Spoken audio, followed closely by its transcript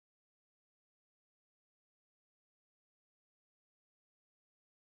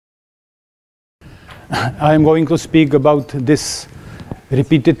I am going to speak about this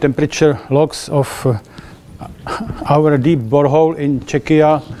repeated temperature logs of our deep borehole in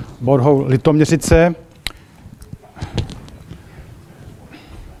Czechia, borehole Litoměřice.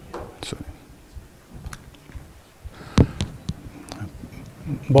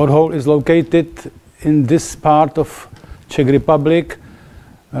 Borehole is located in this part of Czech Republic,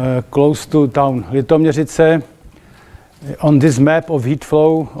 close to town Litoměřice. On this map of heat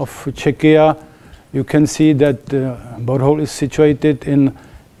flow of Czechia, you can see that the borehole is situated in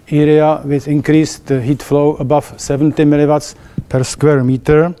area with increased heat flow above 70 milliwatts per square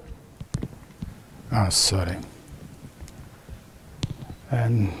meter.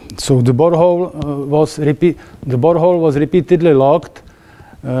 And so the borehole was repeatedly logged,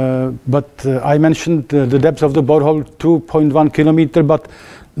 but I mentioned the depth of the borehole 2.1 kilometer, but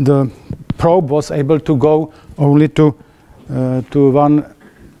the probe was able to go only to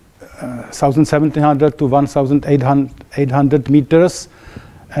 1,700 to 1,800 meters,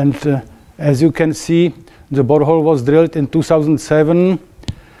 and as you can see, the borehole was drilled in 2007,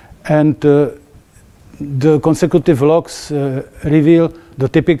 and the consecutive logs reveal the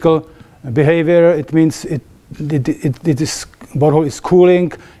typical behavior. It means borehole is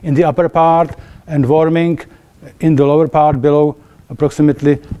cooling in the upper part and warming in the lower part below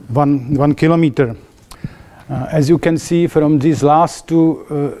approximately 1 kilometer. As you can see from these last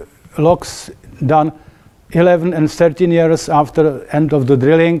two logs done 11 and 13 years after end of the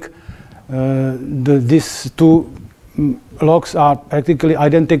drilling, these two logs are practically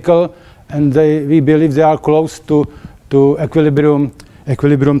identical, and we believe they are close to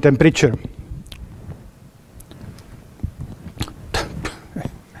equilibrium temperature.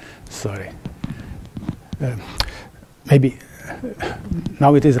 Sorry. Maybe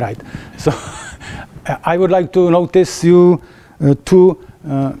now it is right. So I would like to notice you two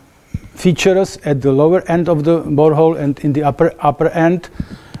features at the lower end of the borehole and in the upper end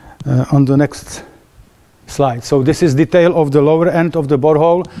on the next slide. So this is detail of the lower end of the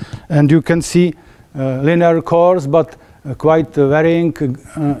borehole, and you can see linear course but quite varying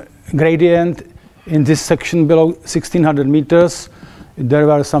gradient in this section below 1600 meters. There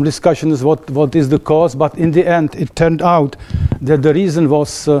were some discussions what is the cause, but in the end it turned out that the reason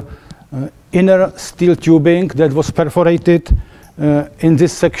was inner steel tubing that was perforated in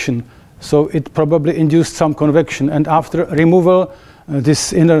this section. So it probably induced some convection, and after removal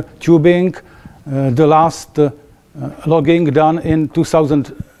this inner tubing, the last logging done in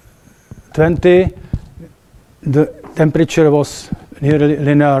 2020, the temperature was nearly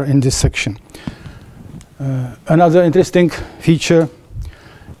linear in this section. Another interesting feature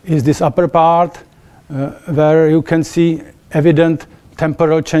is this upper part where you can see evident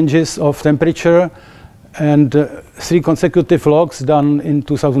temporal changes of temperature, and 3 consecutive logs done in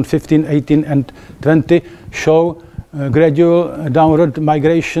 2015, 18 and 20 show gradual downward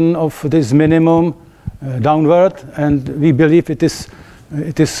migration of this minimum downward, and we believe it is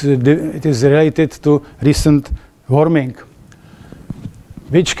related to recent warming,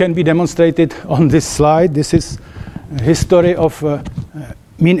 which can be demonstrated on this slide. This is a history of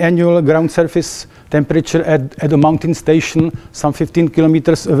mean annual ground surface temperature at a mountain station some 15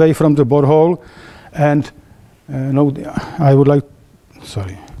 kilometers away from the borehole. And I would like,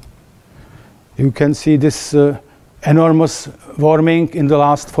 sorry, you can see this enormous warming in the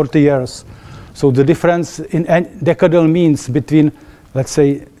last 40 years. So the difference in decadal means between, let's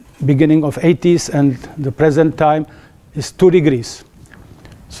say, beginning of 80s and the present time is 2 degrees.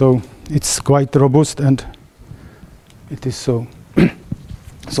 So it's quite robust, and it is so.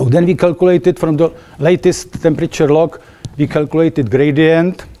 So then we calculated from the latest temperature log, we calculated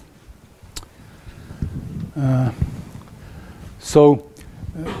gradient. So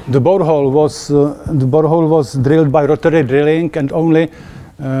the borehole was drilled by rotary drilling, and only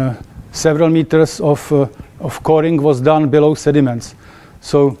several meters of coring was done below sediments.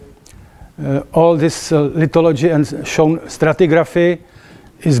 So all this lithology and shown stratigraphy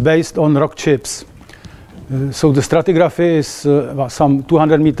is based on rock chips. So the stratigraphy is some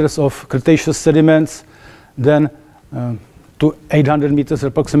 200 meters of Cretaceous sediments, then to 800 meters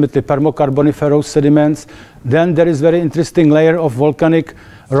approximately Permo-Carboniferous sediments. Then there is very interesting layer of volcanic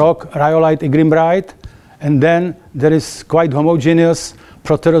rock, rhyolite, igrimbrite, and then there is quite homogeneous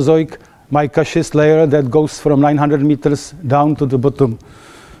Proterozoic mica schist layer that goes from 900 meters down to the bottom.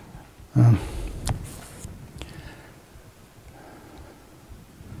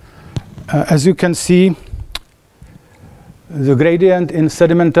 As you can see, the gradient in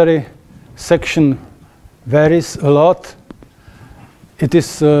sedimentary section varies a lot. it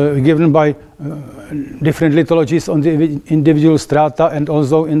is given by different lithologies on the individual strata, and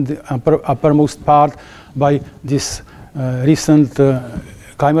also in the uppermost part by this recent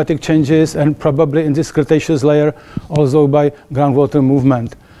climatic changes, and probably in this Cretaceous layer also by groundwater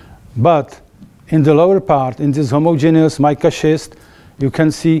movement. But in the lower part, in this homogeneous mica schist, you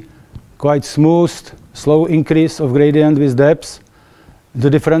can see quite smooth, slow increase of gradient with depth. The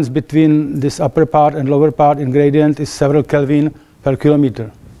difference between this upper part and lower part in gradient is several Kelvin per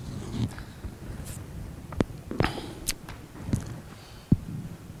kilometer.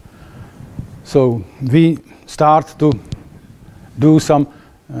 So we start to do some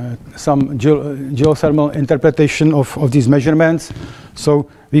geothermal interpretation of these measurements. So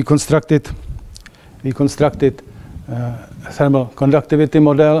we constructed thermal conductivity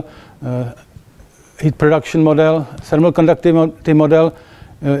model, heat production model, thermal conductivity model.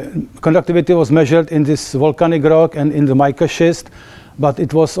 Conductivity was measured in this volcanic rock and in the mica schist, but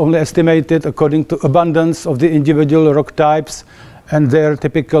it was only estimated according to abundance of the individual rock types and their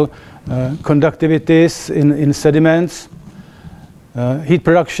typical conductivities in sediments. Heat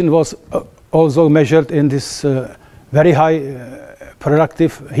production was also measured in this very high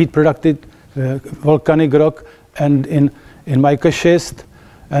heat productive volcanic rock and in mica schist,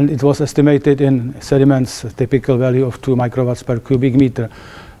 and it was estimated in sediments typical value of 2 microwatts per cubic meter.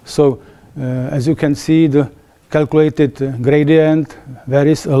 So as you can see, the calculated gradient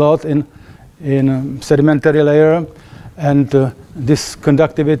varies a lot in sedimentary layer, and this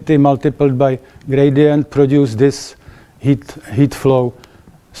conductivity multiplied by gradient produce this heat flow.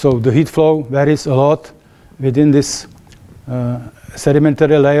 So the heat flow varies a lot within this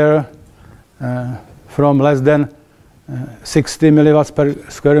sedimentary layer from less than 60 milliwatts per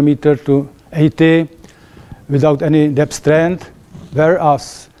square meter to 80 without any depth trend,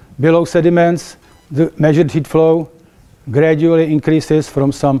 whereas below sediments the measured heat flow gradually increases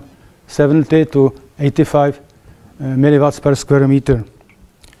from some 70 to 85 milliwatts per square meter.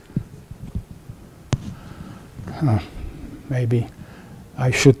 Maybe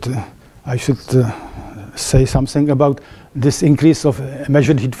I should say something about this increase of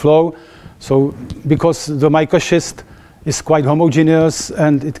measured heat flow. So because the mica schist is quite homogeneous,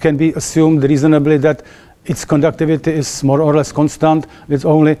 and it can be assumed reasonably that its conductivity is more or less constant with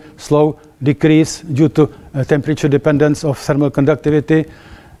only slow decrease due to temperature dependence of thermal conductivity.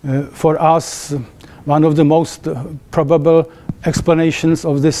 For us, one of the most probable explanations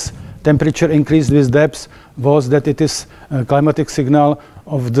of this temperature increase with depth was that it is a climatic signal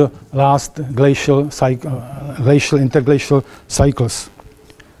of the last glacial interglacial cycles.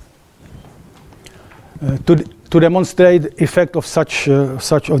 To demonstrate the effect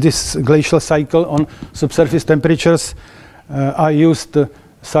of this glacial cycle on subsurface temperatures, I used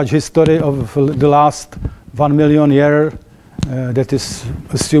such history of the last 1 million years that is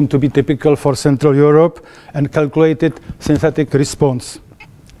assumed to be typical for Central Europe, and calculated synthetic response.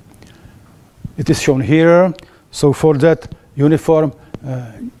 It is shown here. So for that uniform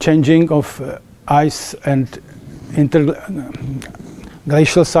changing of ice and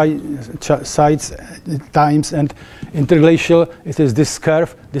glacial sites, times, and interglacial, it is this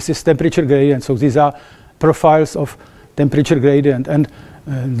curve. This is temperature gradient. So these are profiles of temperature gradient. And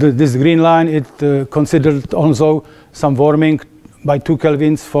this green line, it considered also some warming by 2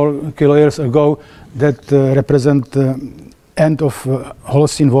 kelvins 4 kiloyears ago that represent the end of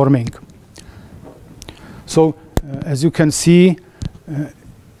Holocene warming. So as you can see,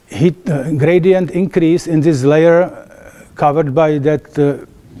 heat gradient increase in this layer covered by that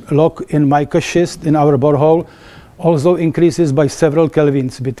lock in mica schist in our borehole also increases by several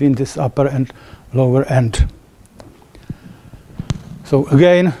kelvins between this upper and lower end. So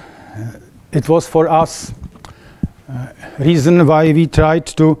again, it was for us reason why we tried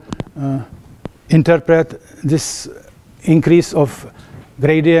to interpret this increase of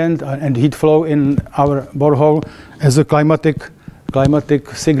gradient and heat flow in our borehole as a climatic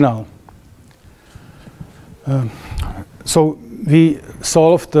signal. So we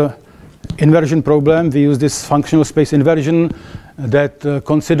solved the inversion problem. We use this functional space inversion that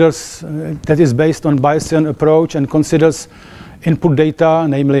that is based on Bayesian approach and considers input data,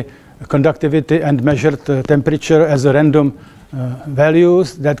 namely conductivity and measured temperature, as a random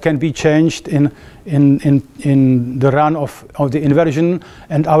values that can be changed in the run of the inversion,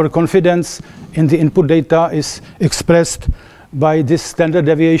 and our confidence in the input data is expressed by these standard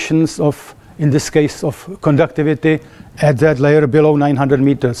deviations of, in this case, of conductivity at that layer below 900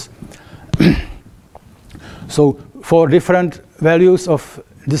 meters. So for different values of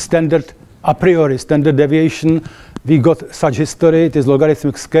the standard a priori standard deviation, we got such history. It is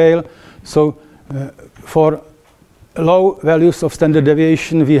logarithmic scale. So for low values of standard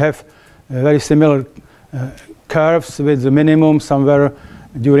deviation, we have very similar curves with the minimum somewhere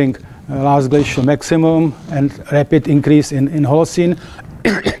during last glacial maximum and rapid increase in Holocene.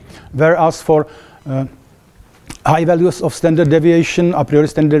 Whereas for high values of standard deviation, a priori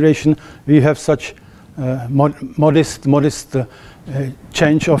standard deviation, we have such modest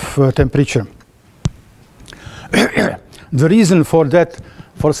change of temperature. The reason for that,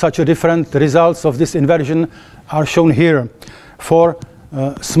 for such a different results of this inversion, are shown here. For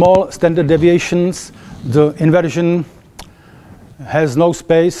small standard deviations, the inversion has no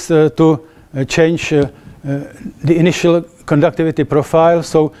space to change the initial conductivity profile,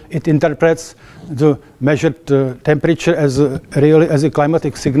 so it interprets the measured temperature as really as a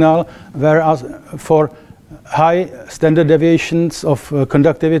climatic signal, whereas for high standard deviations of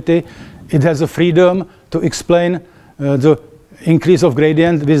conductivity, it has a freedom to explain the increase of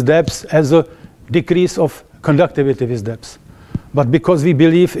gradient with depth as a decrease of conductivity with depth. But because we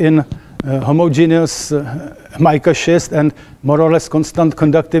believe in homogeneous mica schist and more or less constant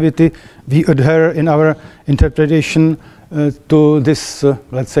conductivity, we adhere in our interpretation to this,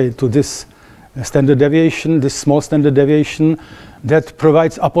 let's say, to this standard deviation, this small standard deviation that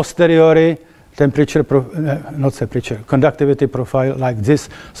provides a posteriori temperature, not temperature, conductivity profile like this,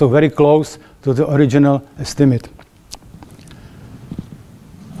 so very close to the original estimate.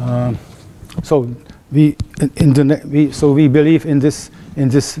 So we believe in this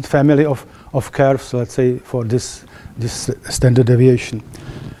family of curves, let's say, for this standard deviation.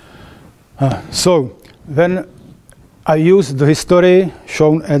 So when I use the history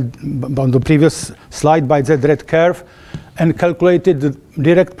shown on the previous slide by that red curve and calculated the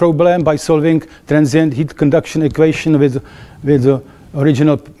direct problem by solving transient heat conduction equation with the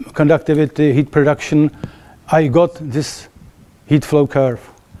original conductivity heat production, I got this heat flow curve.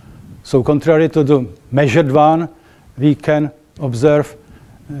 So contrary to the measured one, we can observe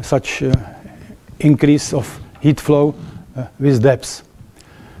such increase of heat flow with depth.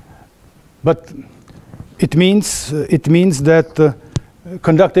 But it means that the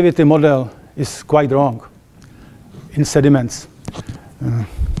conductivity model is quite wrong in sediments.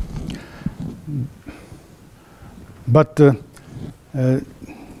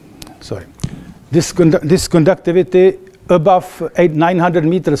 This conductivity above 900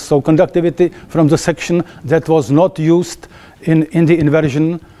 meters, so conductivity from the section that was not used in the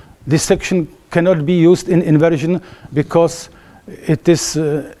inversion. This section cannot be used in inversion because it is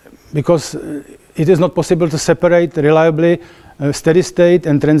not possible to separate reliably steady state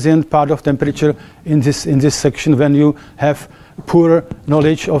and transient part of temperature in this section when you have poor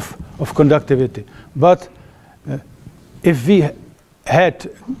knowledge of conductivity. But if we had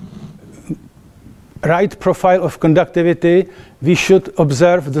right profile of conductivity, we should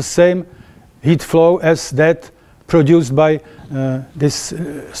observe the same heat flow as that produced by this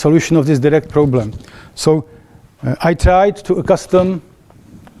solution of this direct problem. So I tried to accustom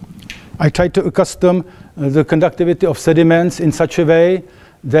the conductivity of sediments in such a way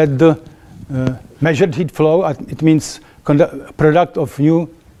that the measured heat flow, it means product of new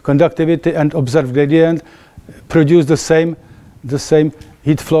conductivity and observed gradient, produce the same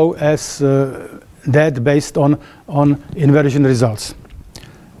heat flow as that based on inversion results.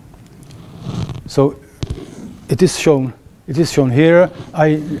 So it is shown here.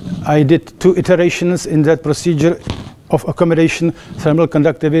 I did 2 iterations in that procedure of accommodation thermal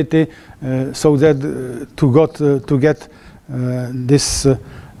conductivity, so that to get this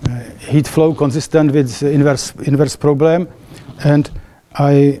heat flow consistent with inverse problem, and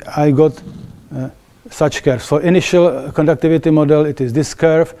I got such curves. For initial conductivity model, it is this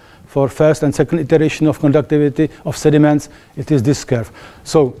curve. For first and second iteration of conductivity of sediments, it is this curve.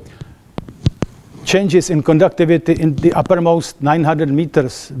 So changes in conductivity in the uppermost 900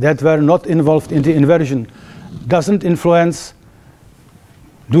 meters that were not involved in the inversion do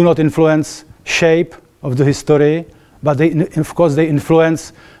not influence shape of the history, but of course they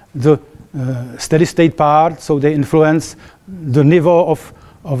influence the steady state part, so they influence the niveau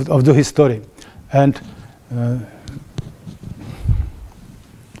of the history. And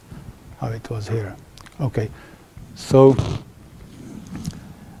how it was here. Okay, so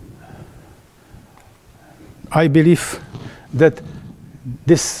I believe that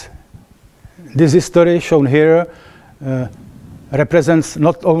this history shown here represents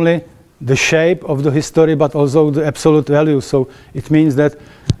not only the shape of the history but also the absolute value. So it means that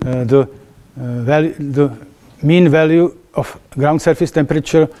the mean value of ground surface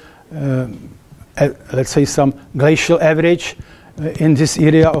temperature, let's say some glacial average, in this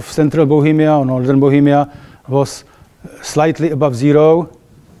area of central Bohemia or northern Bohemia was slightly above 0,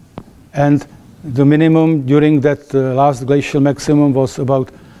 and The minimum during that last glacial maximum was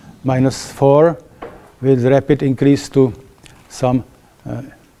about -4, with rapid increase to some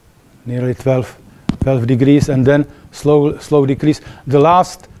nearly 12 degrees, and then slow decrease. The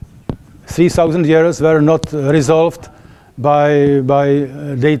last 3,000 years were not resolved by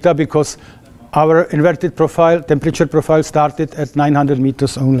data because our inverted profile, temperature profile, started at 900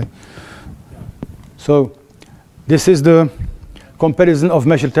 meters only. So this is the comparison of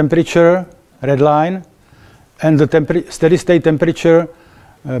measured temperature, red line, and the steady state temperature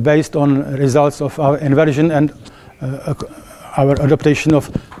based on results of our inversion and our adaptation of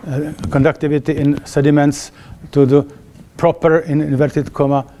conductivity in sediments to the proper, in inverted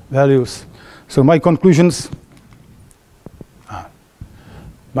comma, values. So my conclusions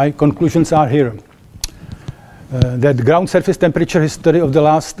are here. That ground surface temperature history of the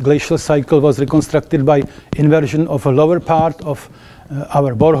last glacial cycle was reconstructed by inversion of a lower part of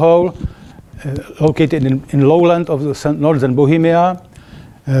our borehole, located in lowland of the northern Bohemia,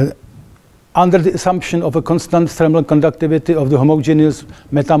 under the assumption of a constant thermal conductivity of the homogeneous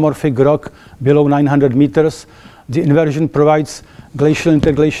metamorphic rock below 900 meters. The inversion provides glacial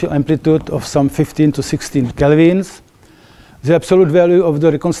interglacial amplitude of some 15 to 16 kelvins. The absolute value of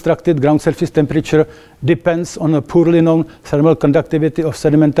the reconstructed ground surface temperature depends on a poorly known thermal conductivity of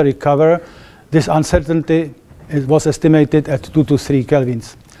sedimentary cover. This uncertainty was estimated at 2 to 3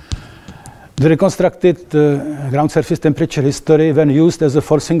 kelvins. The reconstructed ground surface temperature history, when used as a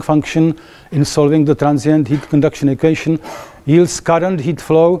forcing function in solving the transient heat conduction equation, yields current heat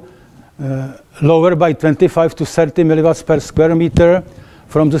flow lower by 25 to 30 milliwatts per square meter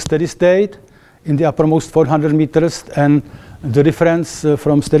from the steady state in the uppermost 400 meters, and the difference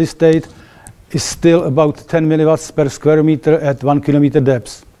from steady state is still about 10 milliwatts per square meter at 1 kilometer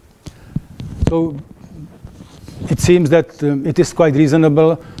depth. So it seems that it is quite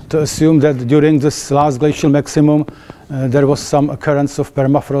reasonable to assume that during this last glacial maximum there was some occurrence of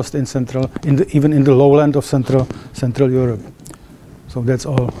permafrost in even in the lowland of Central Europe. So that's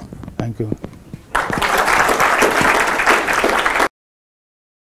all. Thank you.